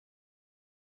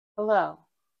Hello,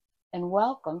 and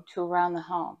welcome to Around the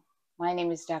Home. My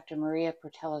name is Dr. Maria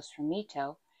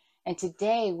Portelos-Romito, and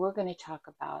today we're going to talk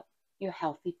about your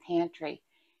healthy pantry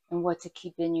and what to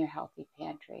keep in your healthy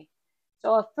pantry.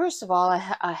 So first of all,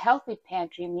 a healthy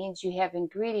pantry means you have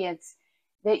ingredients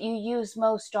that you use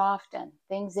most often,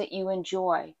 things that you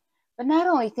enjoy. But not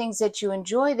only things that you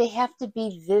enjoy, they have to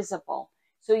be visible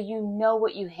so you know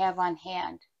what you have on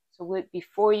hand. So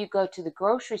before you go to the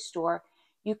grocery store,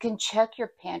 you can check your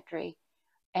pantry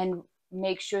and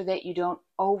make sure that you don't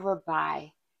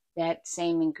overbuy that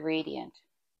same ingredient.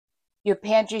 Your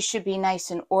pantry should be nice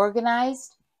and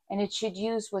organized, and it should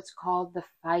use what's called the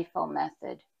FIFO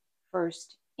method.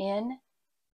 First in,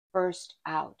 first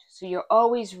out. So you're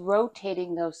always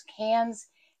rotating those cans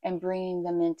and bringing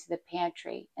them into the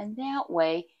pantry. And that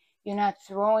way, you're not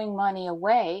throwing money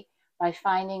away by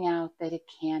finding out that a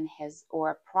can or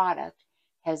a product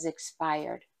has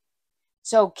expired.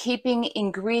 So keeping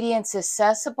ingredients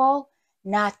accessible,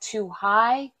 not too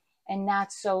high and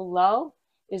not so low,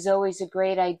 is always a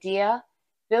great idea.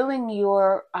 Filling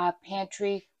your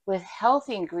pantry with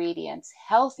healthy ingredients,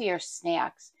 healthier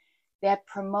snacks that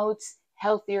promotes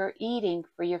healthier eating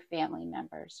for your family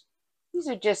members. These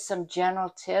are just some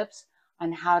general tips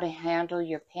on how to handle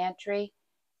your pantry.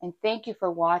 And thank you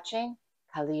for watching.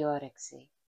 Kali Orexi.